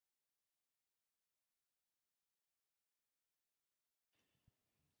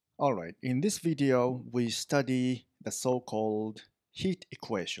Alright, in this video we study the so-called heat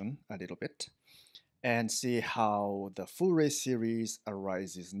equation a little bit and see how the Fourier series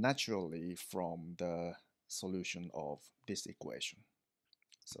arises naturally from the solution of this equation.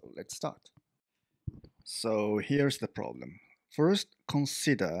 So let's start. So here's the problem. First,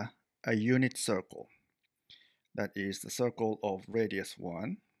 consider a unit circle. That is the circle of radius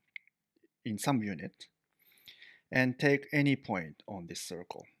 1 in some unit, and take any point on this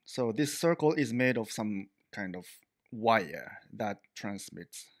circle. So this circle is made of some kind of wire that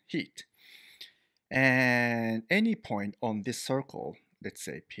transmits heat. And any point on this circle, let's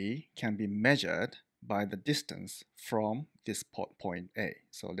say P, can be measured by the distance from this point A.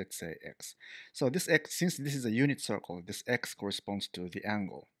 So let's say X. So this X, since this is a unit circle, this X corresponds to the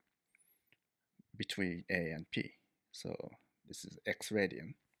angle between A and P. So this is X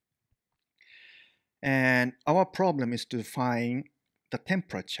radian. And our problem is to find the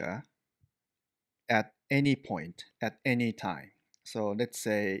temperature at any point, at any time. So let's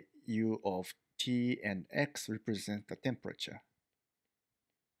say U of T and X represent the temperature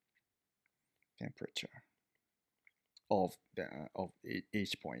of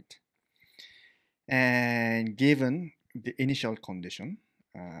each point. And given the initial condition,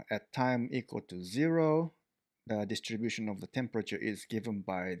 at time equal to 0, the distribution of the temperature is given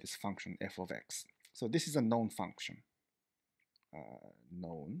by this function f of x. So this is a known function.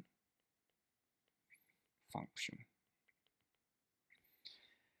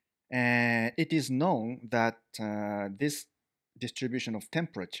 And it is known that this distribution of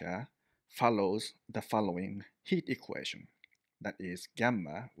temperature follows the following heat equation. That is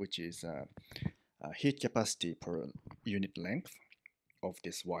gamma, which is heat capacity per unit length of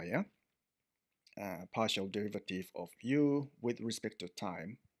this wire, partial derivative of U with respect to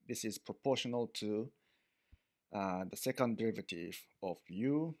time. This is proportional to the second derivative of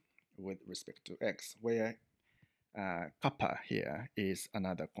U with respect to X, where kappa here is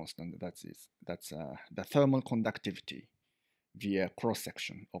another constant. That's the thermal conductivity via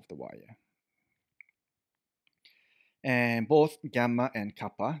cross-section of the wire. And both gamma and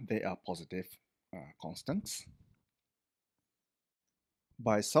kappa, they are positive constants.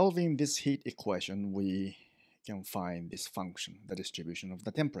 By solving this heat equation, we can find this function, the distribution of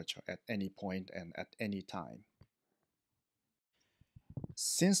the temperature at any point and at any time.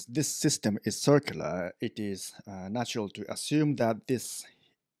 Since this system is circular, it is natural to assume that this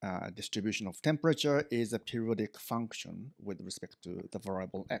distribution of temperature is a periodic function with respect to the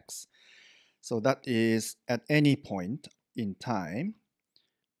variable x. So that is at any point in time,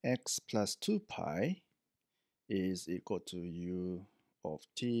 x plus 2 pi is equal to u of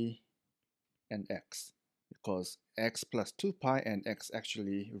t and x, because x plus 2 pi and x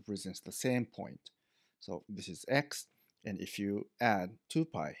actually represents the same point. So this is x, and if you add 2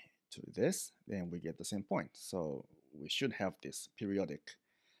 pi to this, then we get the same point. So we should have this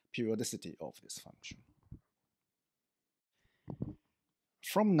periodicity of this function.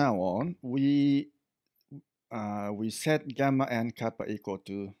 From now on, we set gamma and kappa equal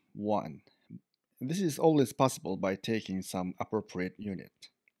to 1. This is always possible by taking some appropriate unit.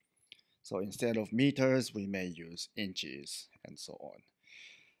 So instead of meters, we may use inches and so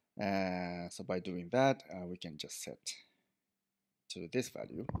on. So by doing that, we can just set to this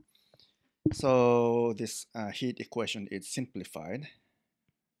value. So this heat equation is simplified,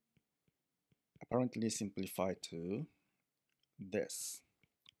 apparently simplified to this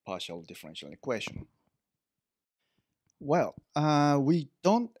partial differential equation. Well, we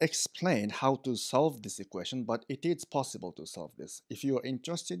don't explain how to solve this equation, but it is possible to solve this. If you are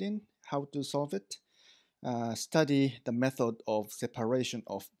interested in how to solve it, study the method of separation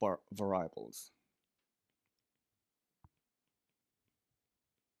of variables.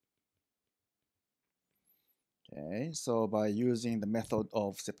 Okay, so by using the method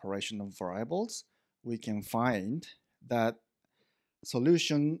of separation of variables, we can find that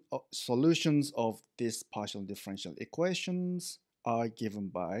solutions of these partial differential equations are given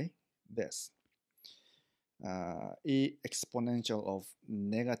by this. E exponential of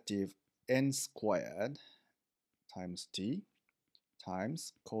negative n squared times t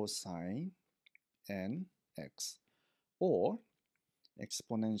times cosine n x, or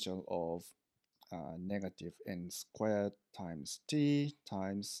exponential of negative n squared times t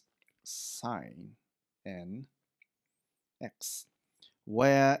times sine n x,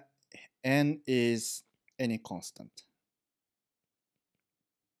 where n is any constant.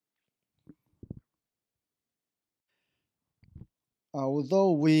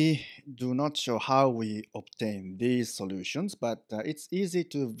 Although we do not show how we obtain these solutions, but it's easy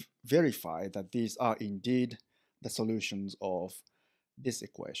to verify that these are indeed the solutions of this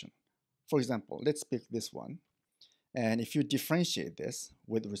equation. For example, let's pick this one. And if you differentiate this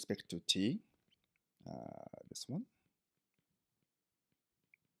with respect to t, this one,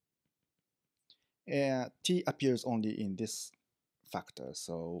 t appears only in this factor.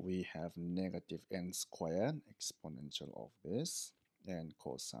 So we have negative n squared exponential of this and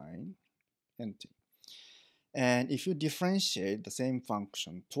cosine nt. And if you differentiate the same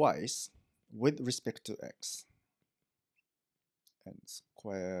function twice with respect to x, n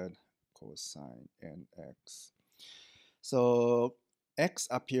squared cosine nx. So x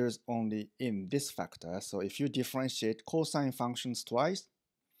appears only in this factor. So if you differentiate cosine functions twice,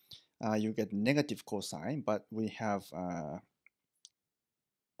 you get negative cosine, but we have a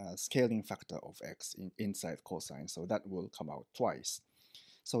scaling factor of x inside cosine, so that will come out twice.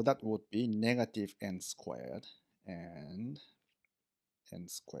 So that would be negative n squared and n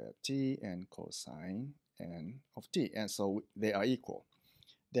squared t and cosine n of t, and so they are equal.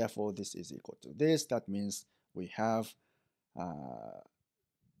 Therefore, this is equal to this. That means we have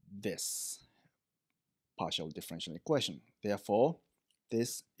this partial differential equation. Therefore,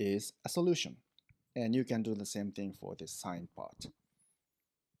 this is a solution. And you can do the same thing for this sine part.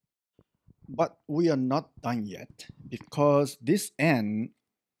 But we are not done yet, because this n,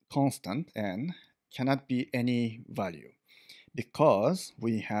 constant n, cannot be any value, because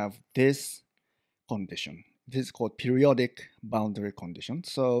we have this condition. This is called periodic boundary condition.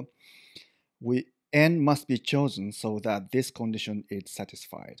 So n must be chosen so that this condition is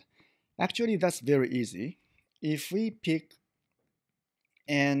satisfied. Actually, that's very easy. If we pick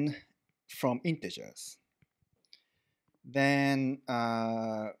n from integers, then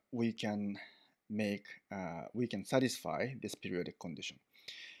we can satisfy this periodic condition.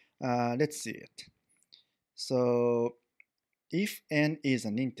 Let's see it. So if n is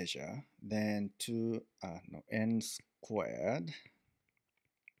an integer, then n squared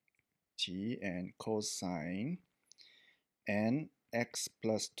t and cosine n x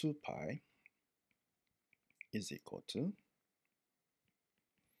plus 2 pi is equal to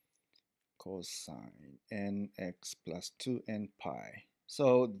cosine nx plus 2n pi.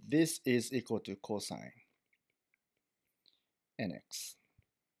 So this is equal to cosine nx.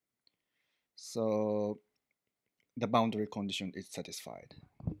 So the boundary condition is satisfied.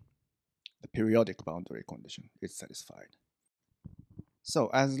 The periodic boundary condition is satisfied. So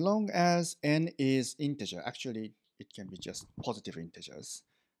as long as n is integer, actually it can be just positive integers,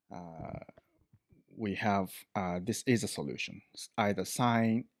 we have this is a solution. Either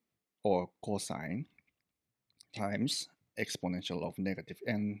sine or cosine times exponential of negative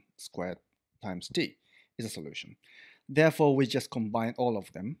n squared times t is a solution. Therefore, we just combine all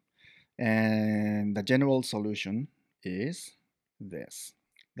of them, and the general solution is this,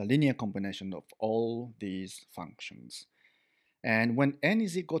 the linear combination of all these functions. And when n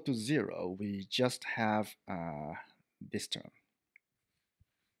is equal to 0, we just have this term.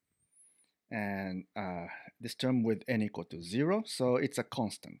 And this term with n equal to 0, so it's a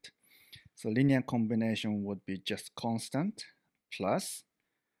constant. So linear combination would be just constant plus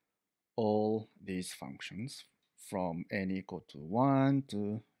all these functions from n equal to 1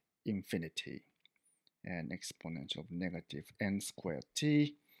 to infinity, and exponential of negative n squared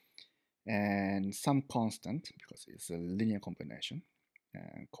t, and some constant, because it's a linear combination,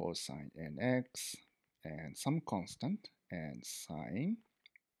 and cosine nx, and some constant, and sine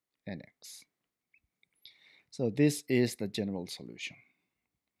nx. So this is the general solution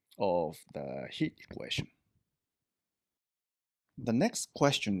of the heat equation. The next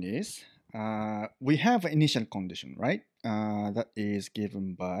question is, we have an initial condition, right? That is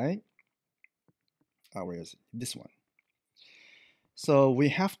given by, where is it? This one. So we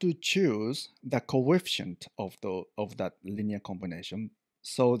have to choose the coefficient of that linear combination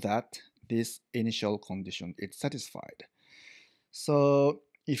so that this initial condition is satisfied. So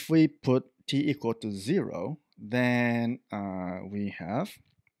if we put t equal to 0, then we have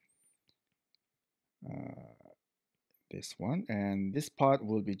this one, and this part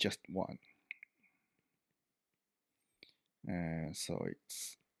will be just 1. And so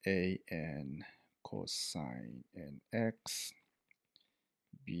it's an cosine nx,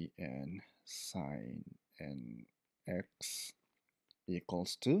 bn sine nx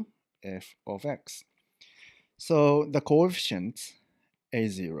equals to f of x. So the coefficients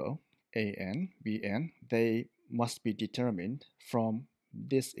a0, an, bn, they must be determined from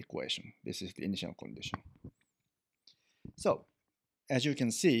this equation. This is the initial condition. So as you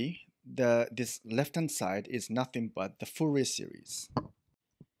can see, this left-hand side is nothing but the Fourier series.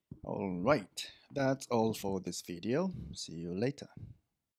 All right, that's all for this video. See you later.